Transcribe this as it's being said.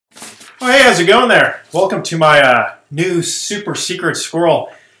Oh, hey, how's it going there? Welcome to my new super secret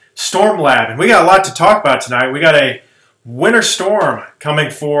squirrel storm lab. And we got a lot to talk about tonight. We got a winter storm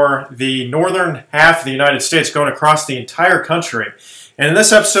coming for the northern half of the United States, going across the entire country. And in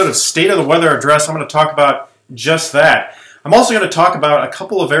this episode of State of the Weather Address, I'm going to talk about just that. I'm also going to talk about a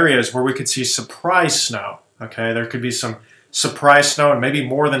couple of areas where we could see surprise snow. Okay, there could be some surprise snow and maybe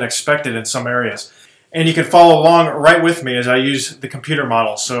more than expected in some areas. And you can follow along right with me as I use the computer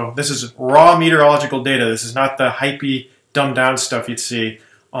model. So this is raw meteorological data. This is not the hypey, dumbed down stuff you'd see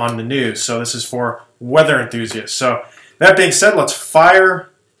on the news. So this is for weather enthusiasts. So that being said, let's fire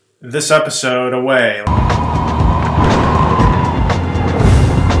this episode away.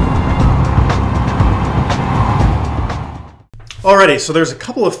 Alrighty, so there's a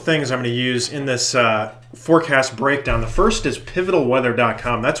couple of things I'm going to use in this forecast breakdown. The first is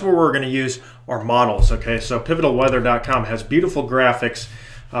pivotalweather.com. That's where we're going to use our models. Okay, so pivotalweather.com has beautiful graphics,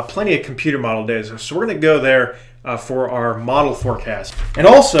 plenty of computer model data. So we're going to go there for our model forecast. And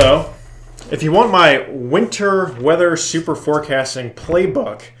also, if you want my winter weather super forecasting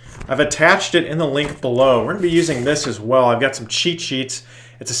playbook, I've attached it in the link below. We're going to be using this as well. I've got some cheat sheets.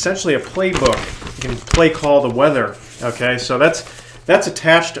 It's essentially a playbook. You can play call the weather. Okay, so that's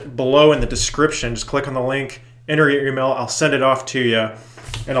attached below in the description. Just click on the link, enter your email. I'll send it off to you,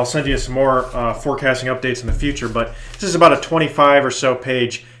 and I'll send you some more forecasting updates in the future. But this is about a 25 or so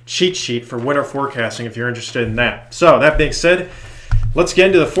page cheat sheet for winter forecasting if you're interested in that. So that being said, let's get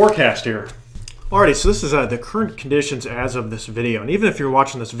into the forecast here. Alrighty, so this is the current conditions as of this video. And even if you're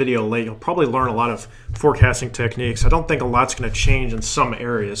watching this video late, you'll probably learn a lot of forecasting techniques. I don't think a lot's going to change in some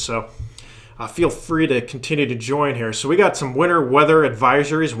areas, so feel free to continue to join here. So we got some winter weather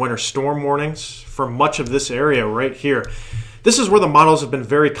advisories, winter storm warnings for much of this area right here. This is where the models have been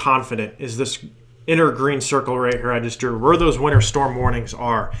very confident, is this inner green circle right here I just drew, where those winter storm warnings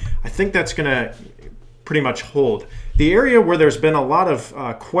are. I think that's going to pretty much hold. The area where there's been a lot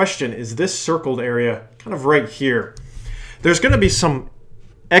of question is this circled area, kind of right here. There's going to be some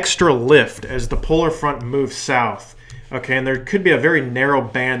extra lift as the polar front moves south. Okay, and there could be a very narrow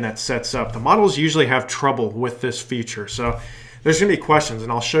band that sets up. The models usually have trouble with this feature, so there's going to be questions,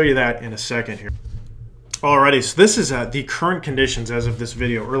 and I'll show you that in a second here. Alrighty, so this is the current conditions as of this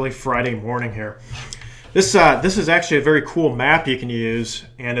video, early Friday morning here. This is actually a very cool map you can use,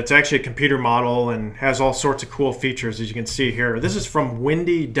 and it's actually a computer model and has all sorts of cool features, as you can see here. This is from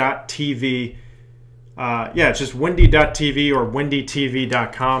windy.tv. Yeah, it's just windy.tv or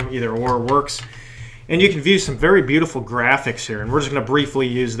windytv.com, either or works. And you can view some very beautiful graphics here, and we're just going to briefly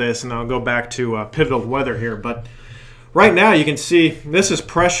use this, and I'll go back to pivotal weather here. But right now you can see this is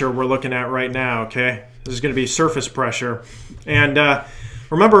pressure we're looking at right now, okay? This is going to be surface pressure. And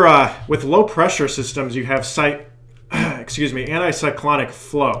remember, with low pressure systems, you have anticyclonic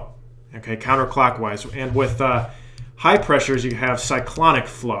flow, okay, counterclockwise. And with high pressures, you have cyclonic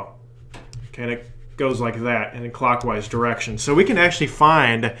flow, okay, and it goes like that in a clockwise direction. So we can actually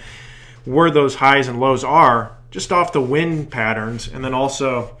find where those highs and lows are just off the wind patterns, and then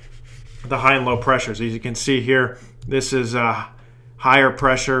also the high and low pressures. As you can see here, this is higher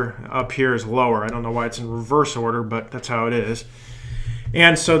pressure, up here is lower. I don't know why it's in reverse order, but that's how it is.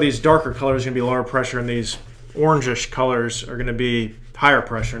 And so these darker colors are going to be lower pressure, and these orangish colors are going to be higher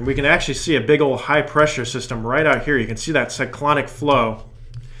pressure. And we can actually see a big old high pressure system right out here. You can see that cyclonic flow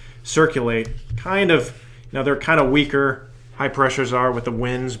circulate. Kind of, you know, they're kind of weaker, high pressures are with the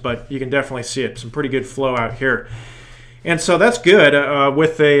winds, but you can definitely see it. Some pretty good flow out here. And so that's good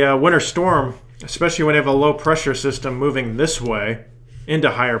with a winter storm, especially when you have a low pressure system moving this way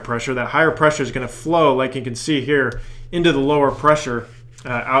into higher pressure. That higher pressure is going to flow, like you can see here, into the lower pressure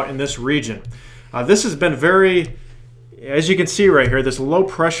out in this region. This has been very, as you can see right here, this low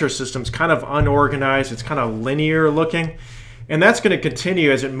pressure system is kind of unorganized. It's kind of linear looking, and that's going to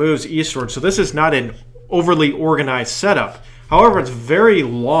continue as it moves eastward. So this is not an overly organized setup. However, it's very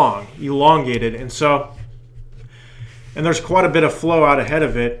long, elongated, and there's quite a bit of flow out ahead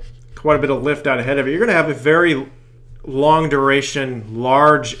of it, quite a bit of lift out ahead of it. You're going to have a very long duration,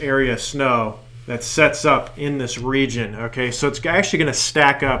 large area snow that sets up in this region. Okay, so it's actually going to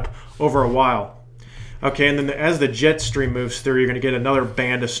stack up over a while. Okay, and then as the jet stream moves through, you're going to get another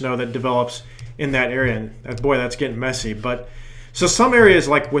band of snow that develops in that area. And boy, that's getting messy. But so some areas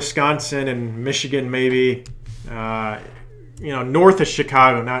like Wisconsin and Michigan, maybe, you know, north of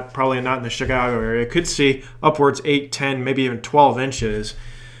Chicago, probably not in the Chicago area, could see upwards 8, 10, maybe even 12 inches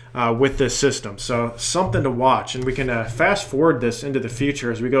with this system. So something to watch, and we can fast forward this into the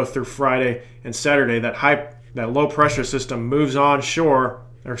future as we go through Friday and Saturday. That low pressure system moves on shore,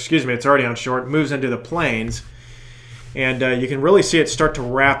 or excuse me, it's already on shore. It moves into the plains, And you can really see it start to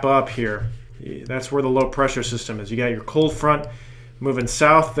wrap up here. That's where the low pressure system is. You got your cold front moving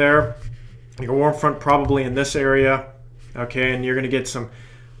south there, your warm front probably in this area, okay, and you're going to get some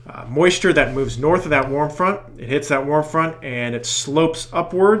moisture that moves north of that warm front. It hits that warm front and it slopes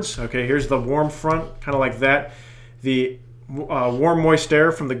upwards. Okay, here's the warm front, kind of like that. The warm moist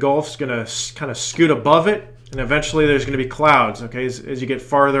air from the Gulf is going to kind of scoot above it, and eventually there's going to be clouds, okay, as you get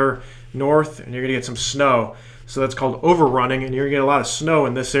farther north, and you're going to get some snow. So that's called overrunning, and you're going to get a lot of snow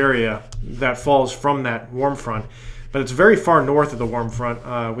in this area that falls from that warm front. But it's very far north of the warm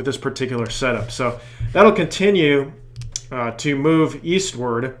front with this particular setup. So that'll continue to move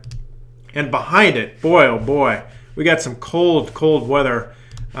eastward, and behind it, boy oh boy, we got some cold weather,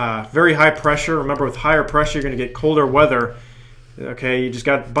 very high pressure. Remember, with higher pressure you're going to get colder weather. Okay, you just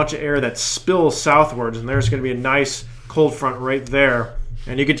got a bunch of air that spills southwards, and there's going to be a nice cold front right there,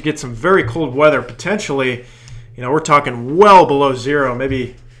 and you could get some very cold weather potentially. You know, we're talking well below zero,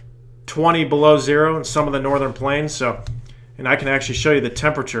 maybe 20 below zero in some of the northern plains. So, and I can actually show you the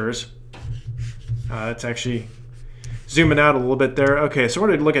temperatures. It's actually zooming out a little bit there. Okay, so we're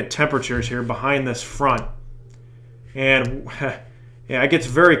going to look at temperatures here behind this front. And yeah, it gets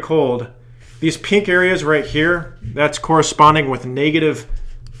very cold. These pink areas right here, that's corresponding with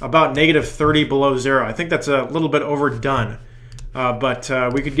about negative 30 below zero. I think that's a little bit overdone. But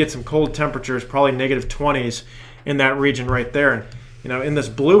we could get some cold temperatures, probably negative 20s in that region right there. And you know, in this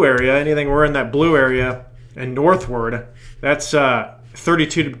blue area, anything we're in that blue area and northward, that's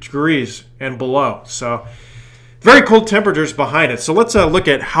 32 degrees and below. So very cold temperatures behind it. So let's look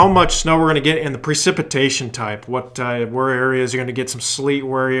at how much snow we're going to get in the precipitation type. Where areas are going to get some sleet,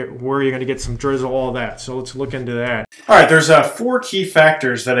 where you're going to get some drizzle, all that. So let's look into that. All right, there's 4 key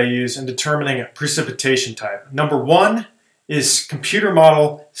factors that I use in determining precipitation type. Number 1 is computer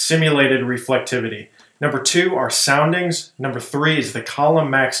model simulated reflectivity. Number 2 are soundings. Number 3 is the column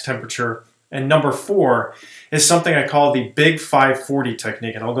max temperature. And number 4 is something I call the Big 540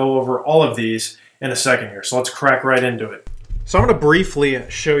 technique. And I'll go over all of these in a second here. So let's crack right into it. So I'm going to briefly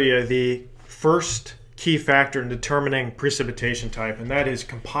show you the first key factor in determining precipitation type, and that is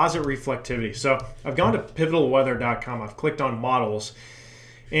composite reflectivity. So I've gone to pivotalweather.com. I've clicked on models.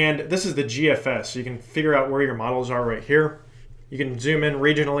 And this is the GFS, so you can figure out where your models are right here. You can zoom in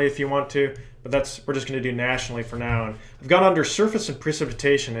regionally if you want to, but we're just going to do nationally for now. And I've gone under surface and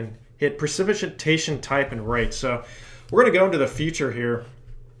precipitation and hit precipitation type and rate. So we're going to go into the future here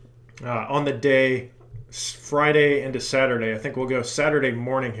on the day Friday into Saturday. I think we'll go Saturday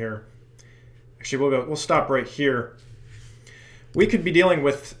morning here. Actually, we'll stop right here. We could be dealing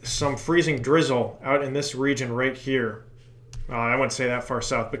with some freezing drizzle out in this region right here. I wouldn't say that far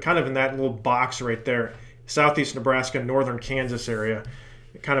south, but kind of in that little box right there. Southeast Nebraska, northern Kansas area,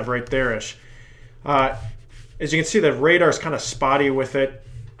 kind of right there-ish. As you can see, the radar is kind of spotty with it,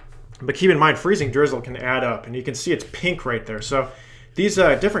 but keep in mind, freezing drizzle can add up, and you can see it's pink right there. So these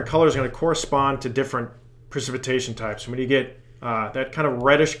different colors are going to correspond to different precipitation types. When you get that kind of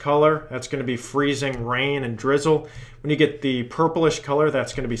reddish color, that's going to be freezing rain and drizzle. When you get the purplish color,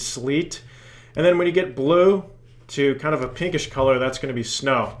 that's going to be sleet. And then when you get blue to kind of a pinkish color, that's going to be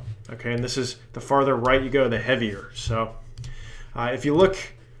snow. Okay, and this is the farther right you go, the heavier. So if you look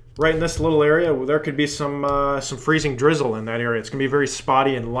right in this little area, there could be some freezing drizzle in that area. It's going to be very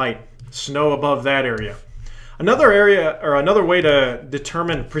spotty and light. Snow above that area. Another area, or another way to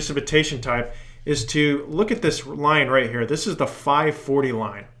determine precipitation type, is to look at this line right here. This is the 540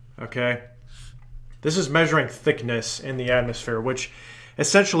 line. Okay, this is measuring thickness in the atmosphere, which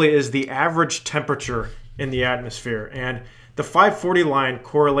essentially is the average temperature in the atmosphere. And the 540 line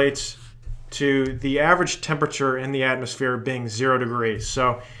correlates to the average temperature in the atmosphere being 0 degrees.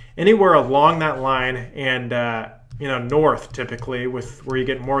 So anywhere along that line, and you know, north typically, with where you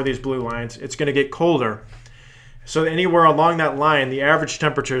get more of these blue lines, it's going to get colder. So anywhere along that line, the average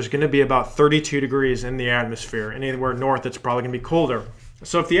temperature is going to be about 32 degrees in the atmosphere. Anywhere north, it's probably going to be colder.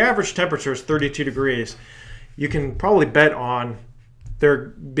 So if the average temperature is 32 degrees, you can probably bet on there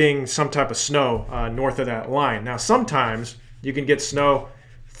being some type of snow north of that line. Now, sometimes you can get snow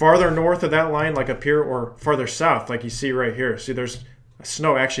farther north of that line, like up here, or farther south, like you see right here. See, there's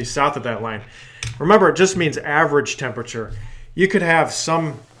snow actually south of that line. Remember, it just means average temperature. You could have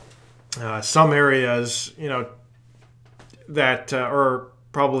some areas, you know, that are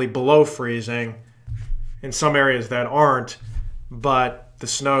probably below freezing, in some areas that aren't, but the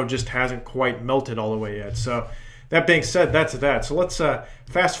snow just hasn't quite melted all the way yet. So that being said, that's that. So let's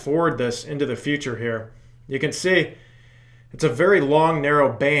fast forward this into the future here. You can see it's a very long,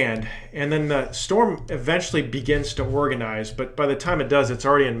 narrow band, and then the storm eventually begins to organize, but by the time it does, it's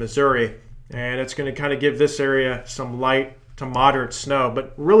already in Missouri, and it's going to kind of give this area some light to moderate snow,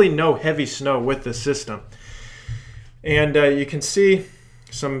 but really no heavy snow with the system. And you can see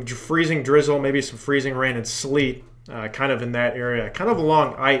some freezing drizzle, maybe some freezing rain and sleet kind of in that area, kind of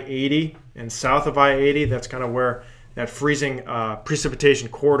along I-80 and south of I-80. That's kind of where that freezing precipitation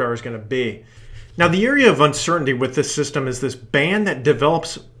corridor is going to be. Now, the area of uncertainty with this system is this band that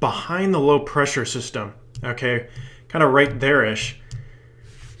develops behind the low pressure system, okay, kind of right there-ish.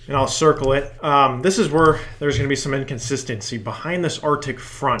 And I'll circle it. This is where there's going to be some inconsistency behind this Arctic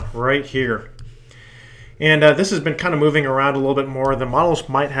front right here. And this has been kind of moving around a little bit more. The models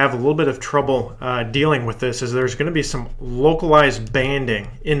might have a little bit of trouble dealing with this, as there's going to be some localized banding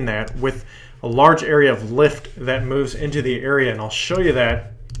in that with a large area of lift that moves into the area. And I'll show you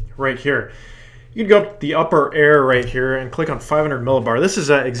that right here. You can go up the upper air right here and click on 500 millibar. This is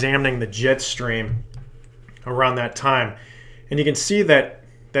examining the jet stream around that time. And you can see that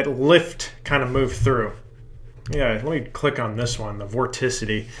lift kind of move through. Yeah, let me click on this one, the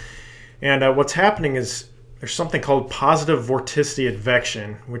vorticity. And what's happening is there's something called positive vorticity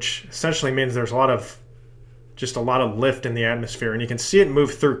advection, which essentially means there's just a lot of lift in the atmosphere. And you can see it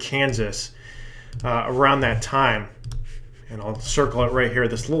move through Kansas around that time. And I'll circle it right here,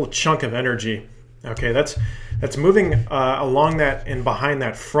 this little chunk of energy. Okay, that's moving along that and behind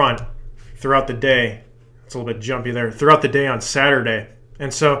that front throughout the day. It's a little bit jumpy there. Throughout the day on Saturday.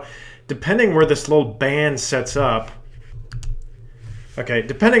 And so, depending where this little band sets up, okay,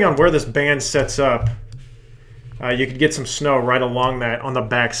 depending on where this band sets up, you could get some snow right along that on the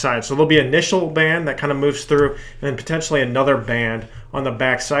back side. So there'll be an initial band that kind of moves through, and then potentially another band on the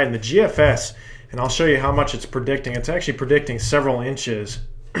back side. And the GFS, and I'll show you how much it's predicting. It's actually predicting several inches,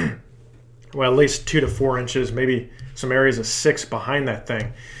 well, at least 2 to 4 inches, maybe some areas of 6 behind that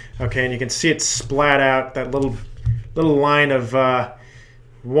thing. Okay, and you can see it splat out, that little line of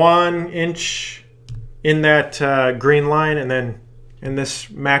 1 inch in that green line, and then in this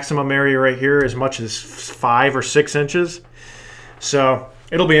maximum area right here as much as 5 or 6 inches. So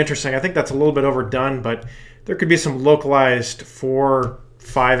it'll be interesting. I think that's a little bit overdone, but there could be some localized 4,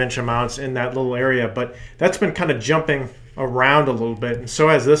 5 inch amounts in that little area, but that's been kind of jumping around a little bit, and so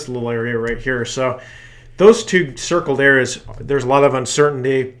has this little area right here. So those two circled areas, there's a lot of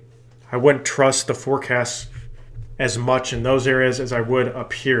uncertainty. I wouldn't trust the forecast as much in those areas as I would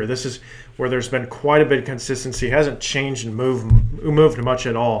up here. This is where there's been quite a bit of consistency. It hasn't changed and moved much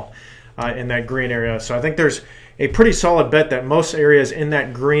at all in that green area. So I think there's a pretty solid bet that most areas in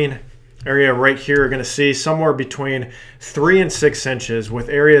that green area right here are going to see somewhere between 3 and 6 inches, with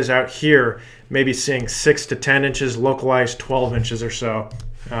areas out here maybe seeing 6 to 10 inches, localized 12 inches or so.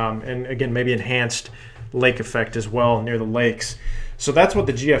 And again, maybe enhanced lake effect as well near the lakes. So that's what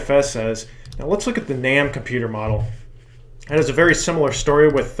the GFS says. Now let's look at the NAM computer model. It has a very similar story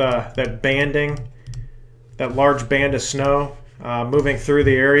with that banding, that large band of snow moving through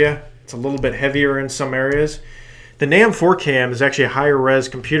the area. It's a little bit heavier in some areas. The NAM 4KM is actually a higher res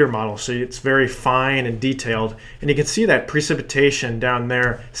computer model, so it's very fine and detailed. And you can see that precipitation down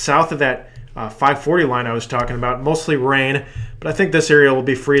there south of that 540 line I was talking about, mostly rain, but I think this area will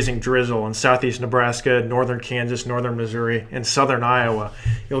be freezing drizzle in southeast Nebraska, northern Kansas, northern Missouri, and southern Iowa.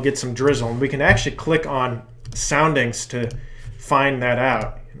 You'll get some drizzle, and we can actually click on soundings to find that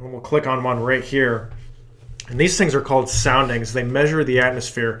out. And we'll click on one right here, and these things are called soundings. They measure the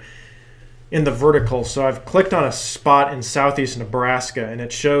atmosphere in the vertical. So I've clicked on a spot in southeast Nebraska, and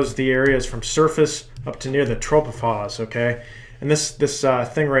it shows the areas from surface up to near the tropopause, okay? And this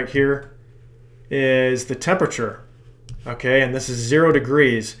thing right here is the temperature, okay? And this is 0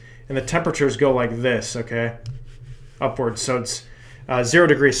 degrees, and the temperatures go like this, okay? Upwards. So it's 0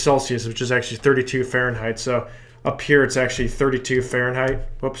 degrees Celsius, which is actually 32 Fahrenheit. So up here it's actually 32 Fahrenheit.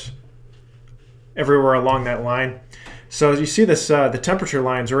 Whoops. Everywhere along that line. So you see this, the temperature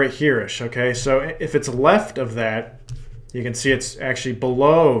line's right here-ish, okay? So if it's left of that, you can see it's actually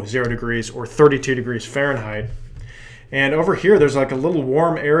below 0 degrees or 32 degrees Fahrenheit. And over here, there's like a little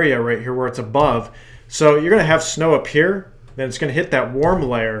warm area right here where it's above. So you're gonna have snow up here, then it's gonna hit that warm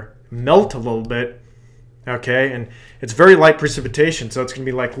layer, melt a little bit, okay? And it's very light precipitation, so it's gonna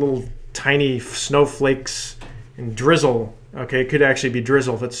be like little tiny snowflakes and drizzle, okay? It could actually be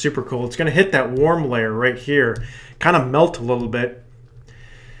drizzle if it's super cool. It's gonna hit that warm layer right here, kind of melt a little bit.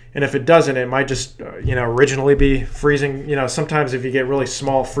 And if it doesn't, it might just, originally be freezing. Sometimes if you get really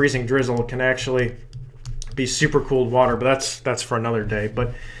small freezing drizzle, it can actually be super cooled water, but that's for another day.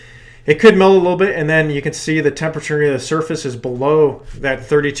 But it could melt a little bit, and then you can see the temperature near the surface is below that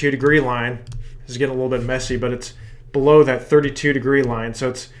 32 degree line. This is getting a little bit messy, but it's below that 32 degree line. So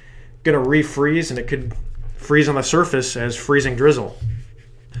it's going to refreeze, and it could freeze on the surface as freezing drizzle.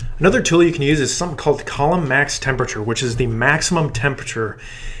 Another tool you can use is something called column max temperature, which is the maximum temperature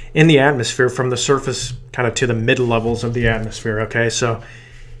in the atmosphere from the surface kind of to the mid levels of the atmosphere. Okay, so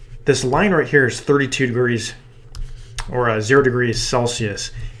this line right here is 32 degrees or 0 degrees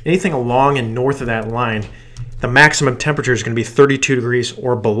Celsius. Anything along and north of that line, the maximum temperature is going to be 32 degrees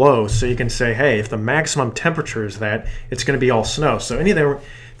or below. So you can say, hey, if the maximum temperature is that, it's going to be all snow. So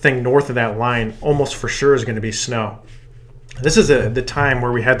anything north of that line almost for sure is going to be snow. This is the time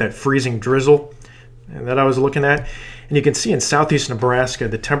where we had that freezing drizzle that I was looking at. And you can see in southeast Nebraska,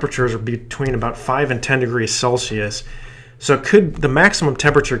 the temperatures are between about 5 and 10 degrees Celsius. So the maximum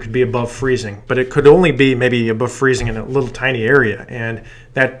temperature could be above freezing, but it could only be maybe above freezing in a little tiny area, and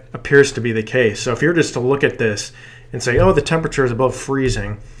that appears to be the case. So if you're just to look at this and say, oh, the temperature is above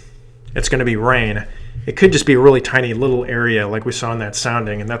freezing, it's going to be rain. It could just be a really tiny little area like we saw in that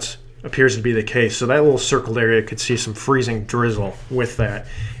sounding, and that appears to be the case. So that little circled area could see some freezing drizzle with that.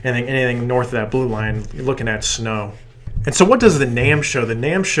 And then anything north of that blue line, you're looking at snow. And so what does the NAM show? The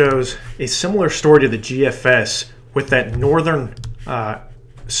NAM shows a similar story to the GFS with that northern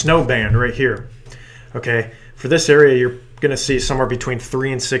snow band right here. Okay, for this area, you're going to see somewhere between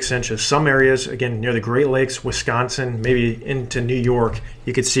 3 and 6 inches. Some areas, again, near the Great Lakes, Wisconsin, maybe into New York,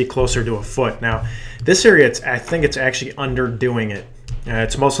 you could see closer to a foot. Now, this area, I think it's actually underdoing it.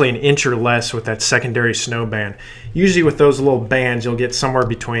 It's mostly an inch or less with that secondary snow band. Usually with those little bands, you'll get somewhere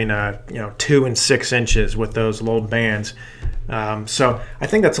between 2 and 6 inches with those little bands. So I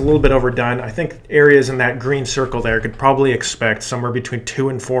think that's a little bit overdone. I think areas in that green circle there could probably expect somewhere between 2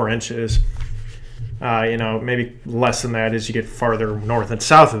 and 4 inches. Maybe less than that as you get farther north and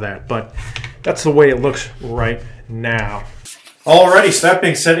south of that. But that's the way it looks right now. Alrighty, so that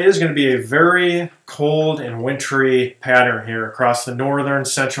being said, it is going to be a very cold and wintry pattern here across the northern,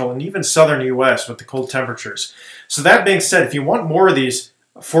 central, and even southern U.S. with the cold temperatures. So that being said, if you want more of these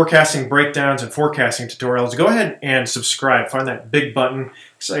forecasting breakdowns and forecasting tutorials, go ahead and subscribe. Find that big button.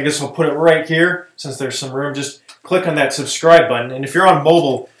 So I guess I'll put it right here since there's some room. Just click on that subscribe button. And if you're on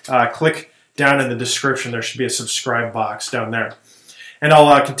mobile, click down in the description. There should be a subscribe box down there. And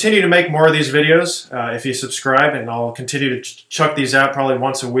I'll continue to make more of these videos if you subscribe, and I'll continue to chuck these out probably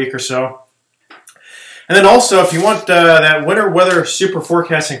once a week or so. And then also, if you want that winter weather super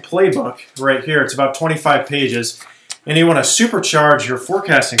forecasting playbook right here, it's about 25 pages, and you want to supercharge your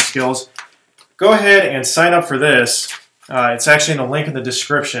forecasting skills, go ahead and sign up for this. It's actually in the link in the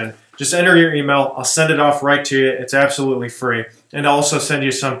description. Just enter your email. I'll send it off right to you. It's absolutely free. And I'll also send you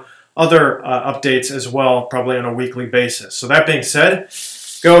some other updates as well, probably on a weekly basis. So that being said,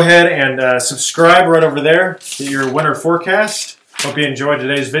 go ahead and subscribe right over there to your winter forecast. Hope you enjoyed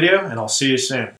today's video, and I'll see you soon.